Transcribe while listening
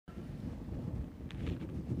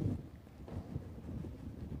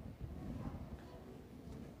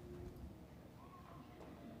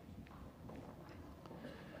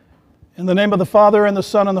In the name of the Father, and the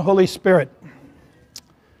Son, and the Holy Spirit.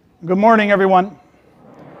 Good morning, everyone.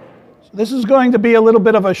 So this is going to be a little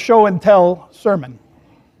bit of a show and tell sermon.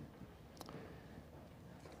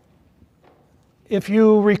 If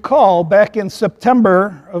you recall, back in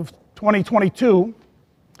September of 2022,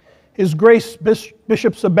 His Grace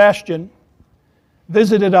Bishop Sebastian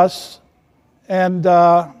visited us and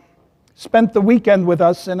spent the weekend with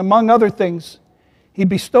us, and among other things, he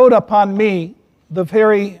bestowed upon me the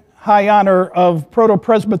very high honor of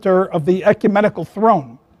Protopresbyter of the Ecumenical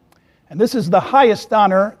Throne. And this is the highest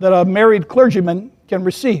honor that a married clergyman can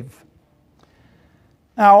receive.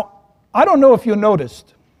 Now, I don't know if you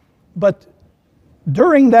noticed, but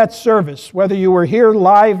during that service, whether you were here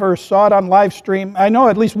live or saw it on live stream, I know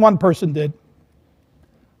at least one person did,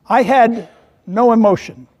 I had no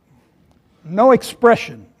emotion, no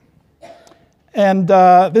expression. And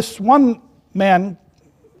this one man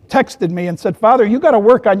texted me and said, "Father, you got to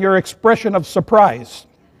work on your expression of surprise."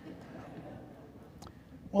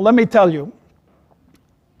 Well, let me tell you,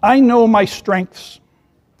 I know my strengths,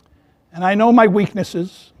 and I know my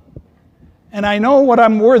weaknesses, and I know what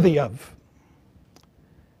I'm worthy of.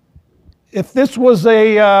 If this was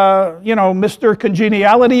a, Mr.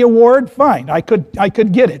 Congeniality Award, fine, I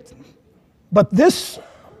could get it. But this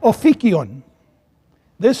officion,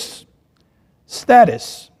 this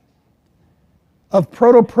status of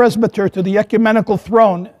Protopresbyter to the Ecumenical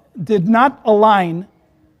Throne did not align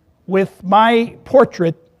with my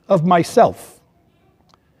portrait of myself.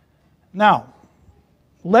 Now,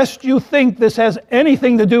 lest you think this has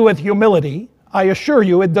anything to do with humility, I assure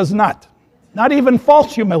you it does not. Not even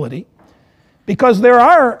false humility, because there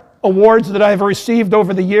are awards that I've received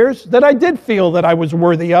over the years that I did feel that I was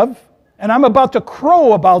worthy of, and I'm about to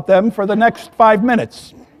crow about them for the next 5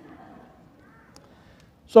 minutes.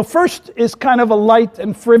 So first is kind of a light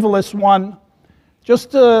and frivolous one,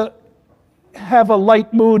 just to have a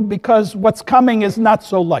light mood, because what's coming is not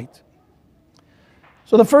so light.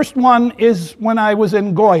 So the first one is when I was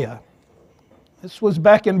in Goya. This was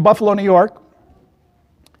back in Buffalo, New York.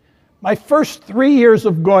 My first 3 years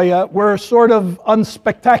of Goya were sort of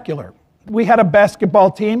unspectacular. We had a basketball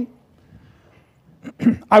team.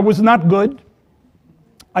 I was not good.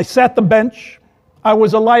 I sat the bench. I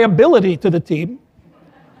was a liability to the team.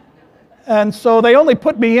 And so they only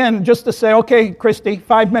put me in just to say, "Okay, Christy,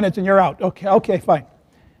 5 minutes and you're out." Okay, fine.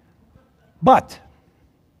 But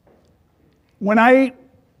when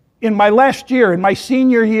in my last year, in my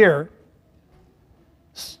senior year,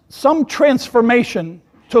 some transformation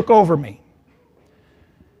took over me.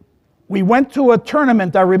 We went to a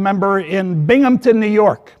tournament, I remember, in Binghamton, New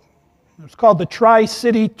York. It was called the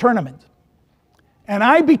Tri-City Tournament. And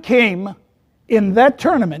I became, in that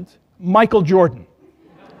tournament, Michael Jordan.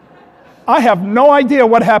 I have no idea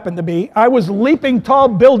what happened to me. I was leaping tall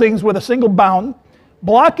buildings with a single bound,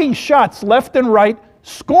 blocking shots left and right,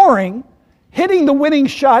 scoring, hitting the winning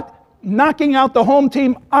shot, knocking out the home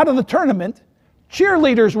team out of the tournament.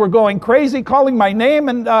 Cheerleaders were going crazy, calling my name,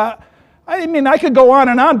 and I could go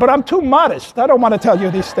on, but I'm too modest. I don't want to tell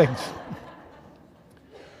you these things.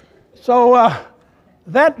 So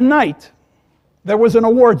that night, there was an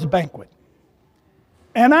awards banquet,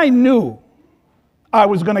 and I knew I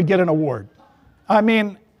was going to get an award. I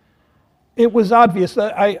mean, it was obvious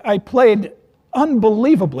that I played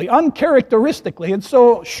unbelievably, uncharacteristically, and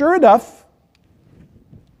so sure enough,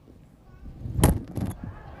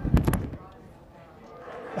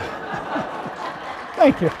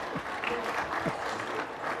 thank you.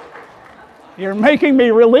 You're making me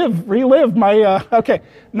relive my,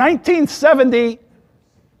 1970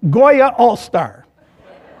 Goya All-Star.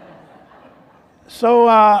 So,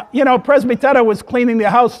 Presbytera was cleaning the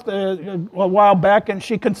house a while back, and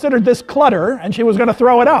she considered this clutter, and she was going to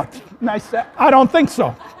throw it out. And I said, "I don't think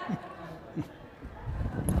so."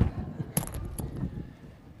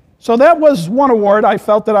 So that was one award I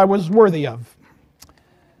felt that I was worthy of.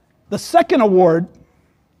 The second award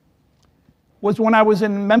was when I was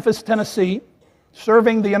in Memphis, Tennessee,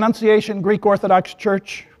 serving the Annunciation Greek Orthodox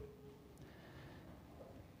Church.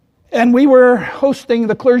 And we were hosting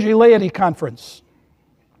the Clergy Laity Conference.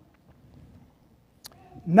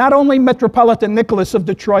 Not only Metropolitan Nicholas of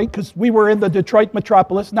Detroit, because we were in the Detroit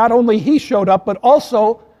metropolis, not only he showed up, but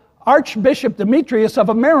also Archbishop Demetrius of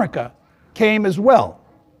America came as well.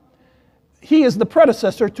 He is the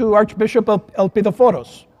predecessor to Archbishop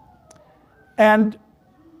Elpidophoros. And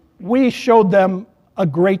we showed them a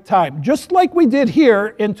great time. Just like we did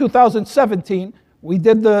here in 2017, we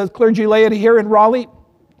did the clergy laity here in Raleigh.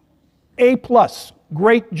 A+,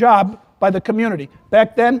 great job by the community.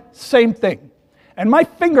 Back then, same thing. And my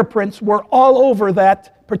fingerprints were all over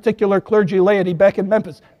that particular clergy laity back in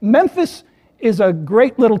Memphis. Memphis is a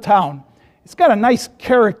great little town. It's got a nice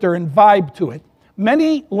character and vibe to it.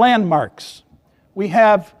 Many landmarks. We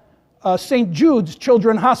have St. Jude's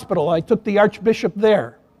Children's Hospital. I took the Archbishop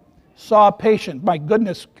there, saw a patient. My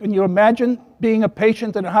goodness, can you imagine being a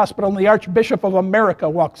patient in a hospital and the Archbishop of America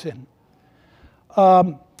walks in?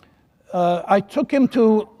 I took him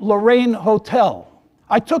to Lorraine Hotel.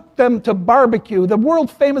 I took them to barbecue, the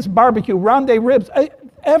world-famous barbecue, Ronde Ribs.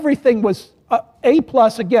 Everything was A+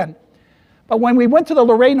 again. But when we went to the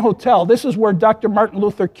Lorraine Hotel, this is where Dr. Martin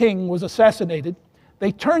Luther King was assassinated,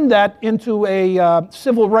 they turned that into a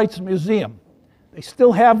civil rights museum. They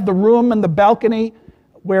still have the room and the balcony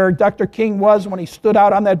where Dr. King was when he stood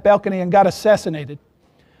out on that balcony and got assassinated.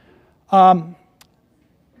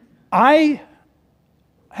 I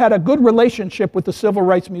had a good relationship with the Civil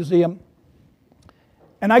Rights Museum,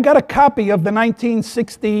 and I got a copy of the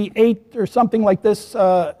 1968 or something like this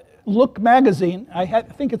Look magazine. I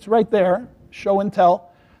think it's right there, show and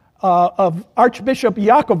tell, of Archbishop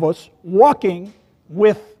Yakovos walking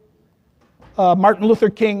with Martin Luther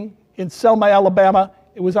King in Selma, Alabama.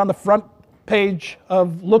 It was on the front page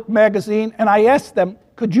of Look magazine, and I asked them,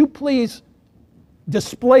 could you please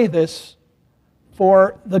display this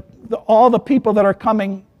for all the people that are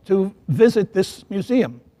coming to visit this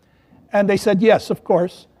museum? And they said, yes, of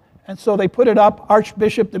course. And so they put it up.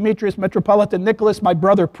 Archbishop Demetrius, Metropolitan Nicholas, my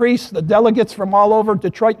brother priests, the delegates from all over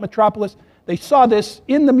Detroit metropolis, they saw this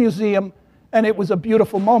in the museum, and it was a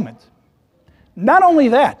beautiful moment. Not only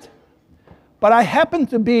that, but I happened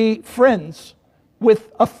to be friends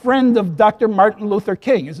with a friend of Dr. Martin Luther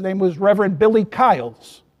King. His name was Reverend Billy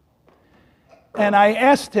Kiles. And I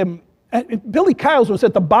asked him, Billy Kiles was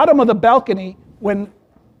at the bottom of the balcony when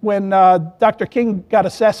Dr. King got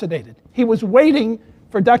assassinated. He was waiting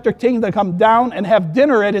for Dr. King to come down and have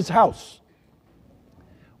dinner at his house.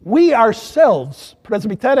 We ourselves,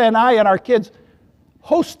 Presbyter and I and our kids,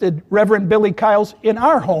 hosted Reverend Billy Kiles in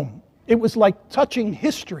our home. It was like touching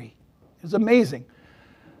history. It was amazing.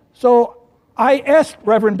 So I asked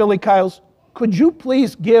Reverend Billy Kiles, could you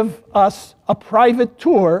please give us a private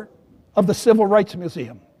tour of the Civil Rights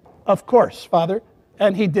Museum? Of course, Father.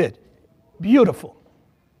 And he did. Beautiful.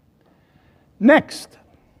 Next,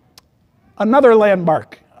 another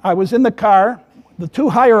landmark. I was in the car. The two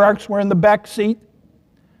hierarchs were in the back seat.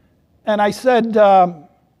 And I said,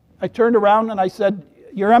 I turned around and I said,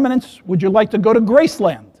 Your Eminence, would you like to go to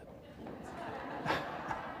Graceland?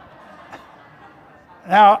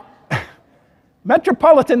 Now,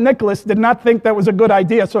 Metropolitan Nicholas did not think that was a good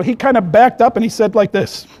idea, so he kind of backed up and he said like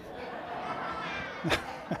this.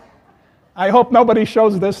 I hope nobody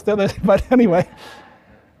shows this to this, but anyway.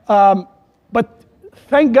 But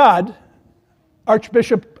thank God,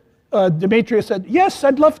 Archbishop Demetrius said, yes,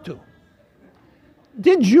 I'd love to.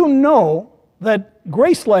 Did you know that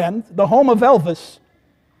Graceland, the home of Elvis,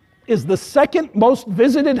 is the second most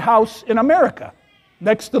visited house in America,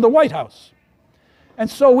 next to the White House? And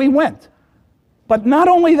so we went. But not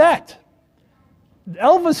only that,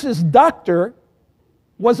 Elvis's doctor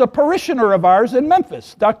was a parishioner of ours in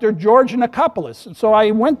Memphis, Dr. George Nikopoulos. And so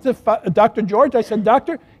I went to Dr. George. I said,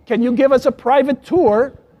 Doctor, can you give us a private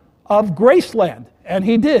tour of Graceland? And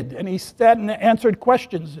he did. And he sat and answered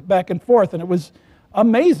questions back and forth. And it was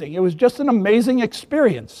amazing. It was just an amazing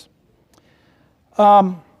experience.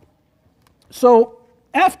 So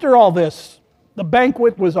after all this, the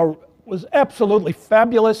banquet was absolutely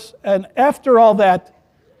fabulous. And after all that,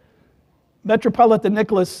 Metropolitan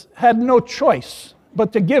Nicholas had no choice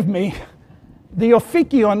but to give me the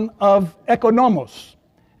officion of economos.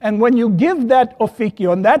 And when you give that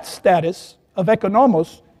officion, that status of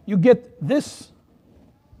economos, you get this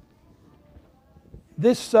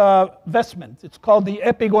vestment. It's called the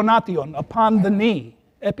epigonation, upon the knee,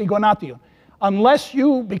 epigonation. Unless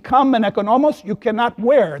you become an economos, you cannot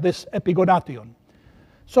wear this epigonation.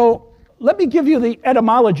 So let me give you the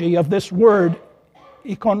etymology of this word,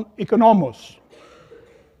 economos.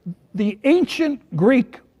 The ancient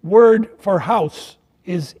Greek word for house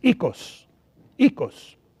is ikos.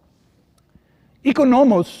 Ikos.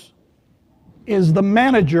 Economos is the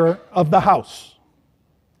manager of the house.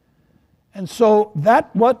 And so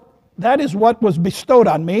that is what was bestowed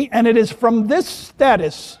on me, and it is from this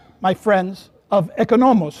status, my friends, of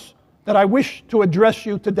economos that I wish to address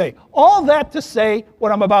you today. All that to say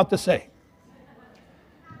what I'm about to say.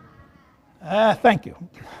 Thank you.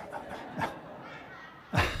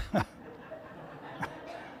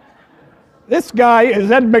 This guy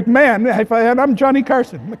is Ed McMahon, and I'm Johnny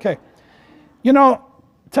Carson. Okay. You know,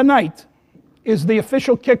 tonight is the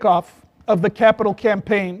official kickoff of the capital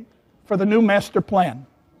campaign for the new master plan.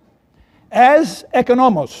 As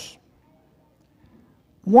economos,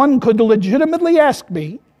 one could legitimately ask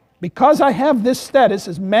me, because I have this status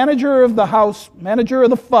as manager of the house, manager of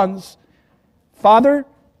the funds, Father,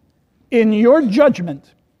 in your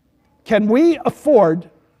judgment, can we afford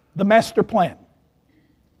the master plan?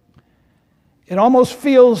 It almost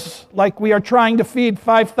feels like we are trying to feed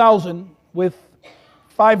 5,000 with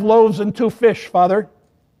 5 loaves and 2 fish, Father.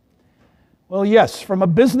 Well, yes, from a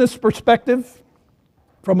business perspective,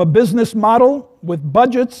 from a business model with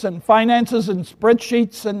budgets and finances and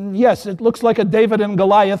spreadsheets, and yes, it looks like a David and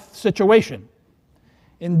Goliath situation.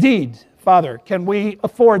 Indeed, Father, can we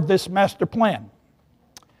afford this master plan?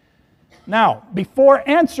 Now, before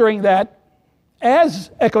answering that,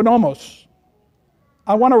 as economos,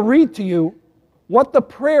 I want to read to you what the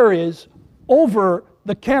prayer is over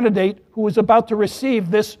the candidate who is about to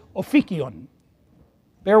receive this officium.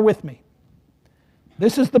 Bear with me.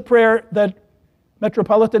 This is the prayer that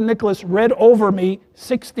Metropolitan Nicholas read over me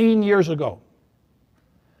 16 years ago.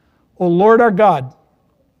 O Lord our God,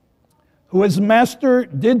 who as master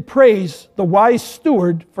did praise the wise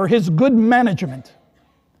steward for his good management,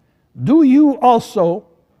 do you also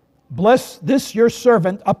bless this your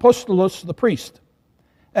servant, Apostolos the priest,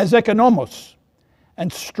 as economos,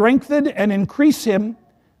 and strengthen and increase him,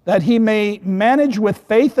 that he may manage with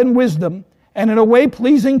faith and wisdom, and in a way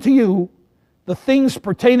pleasing to you, the things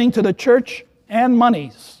pertaining to the church and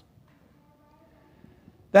monies,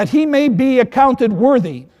 that he may be accounted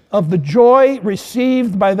worthy of the joy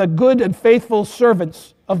received by the good and faithful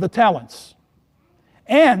servants of the talents,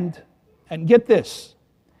 and get this,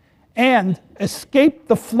 and escape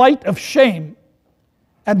the flight of shame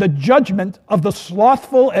and the judgment of the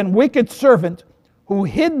slothful and wicked servant who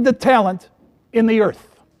hid the talent in the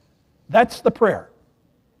earth. That's the prayer.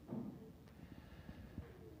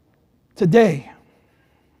 Today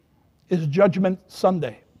is Judgment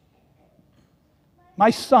Sunday. My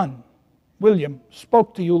son, William,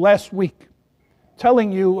 spoke to you last week,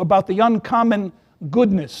 telling you about the uncommon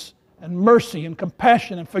goodness and mercy and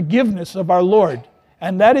compassion and forgiveness of our Lord.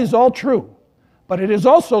 And that is all true. But it is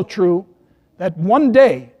also true that one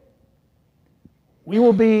day we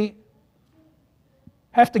will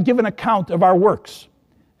have to give an account of our works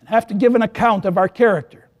and have to give an account of our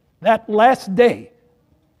character. That last day,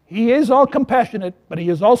 he is all compassionate, but he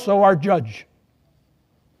is also our judge.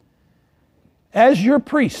 As your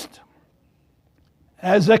priest,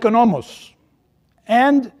 as economos,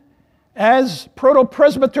 and as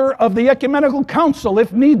Protopresbyter of the Ecumenical Council,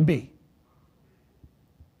 if need be,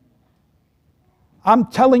 I'm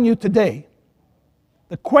telling you today,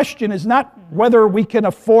 the question is not whether we can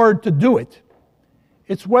afford to do it.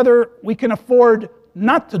 It's whether we can afford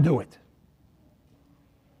not to do it.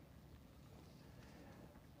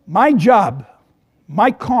 My job,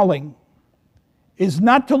 my calling, is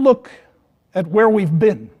not to look at where we've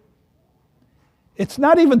been. It's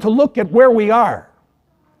not even to look at where we are.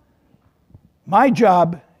 My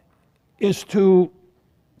job is to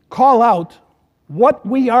call out what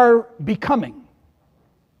we are becoming.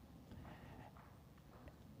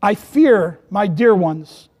 I fear, my dear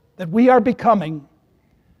ones, that we are becoming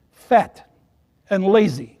fat and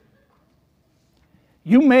lazy.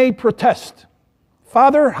 You may protest.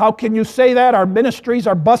 Father, how can you say that? Our ministries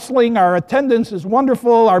are bustling, our attendance is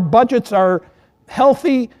wonderful, our budgets are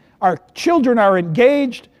healthy, our children are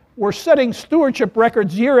engaged, we're setting stewardship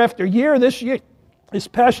records year after year. This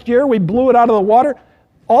past year, we blew it out of the water.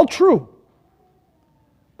 All true.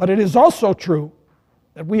 But it is also true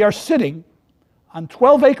that we are sitting on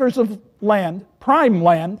 12 acres of land, prime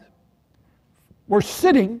land. We're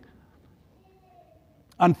sitting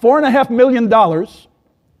on $4.5 million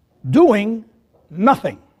doing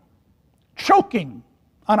nothing, choking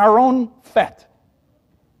on our own fat.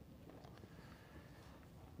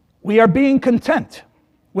 We are being content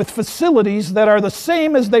with facilities that are the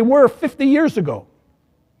same as they were 50 years ago.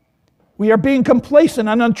 We are being complacent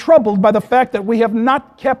and untroubled by the fact that we have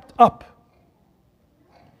not kept up.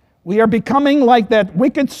 We are becoming like that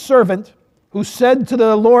wicked servant who said to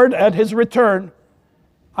the Lord at his return,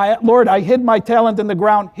 Lord, I hid my talent in the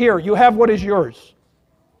ground. Here, you have what is yours.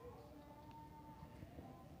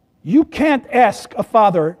 You can't ask a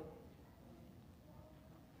father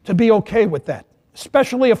to be okay with that,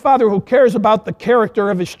 especially a father who cares about the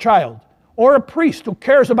character of his child, or a priest who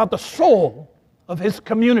cares about the soul of his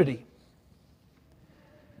community.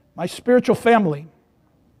 My spiritual family,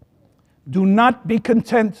 do not be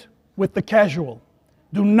content with the casual.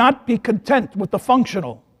 Do not be content with the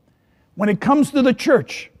functional. When it comes to the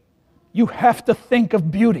church, you have to think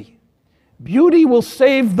of beauty. Beauty will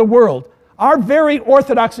save the world. Our very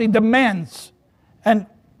orthodoxy demands and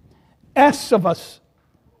asks of us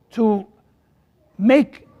to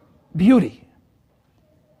make beauty.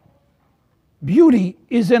 Beauty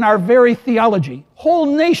is in our very theology. Whole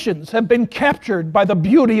nations have been captured by the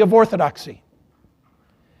beauty of orthodoxy.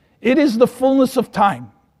 It is the fullness of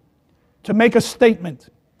time to make a statement.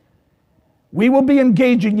 We will be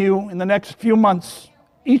engaging you in the next few months,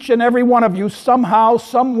 each and every one of you, somehow,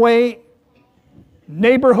 some way,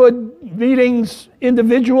 neighborhood meetings,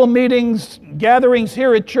 individual meetings, gatherings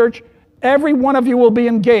here at church. Every one of you will be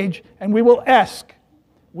engaged, and we will ask,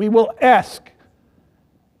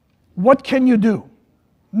 what can you do?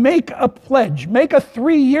 Make a pledge. Make a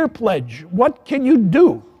 3-year pledge. What can you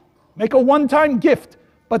do? Make a one-time gift,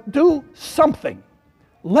 but do something.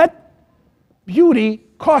 Let beauty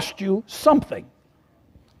cost you something.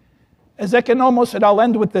 As economos, and I'll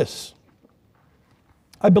end with this,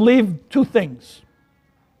 I believe 2 things.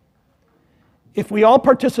 If we all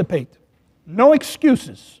participate, no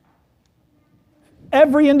excuses,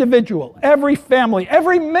 every individual, every family,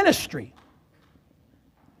 every ministry,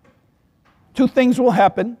 2 things will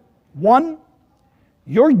happen. 1,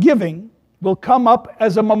 your giving will come up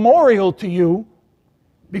as a memorial to you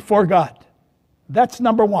before God. That's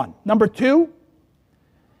number 1. Number 2,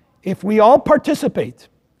 if we all participate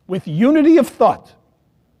with unity of thought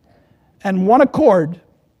and one accord,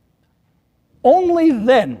 only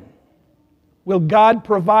then will God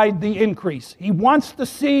provide the increase. He wants to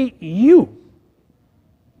see you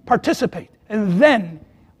participate, and then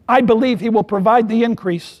I believe He will provide the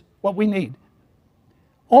increase, what we need.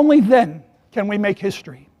 Only then can we make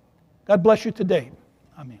history. God bless you today.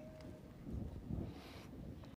 Amen.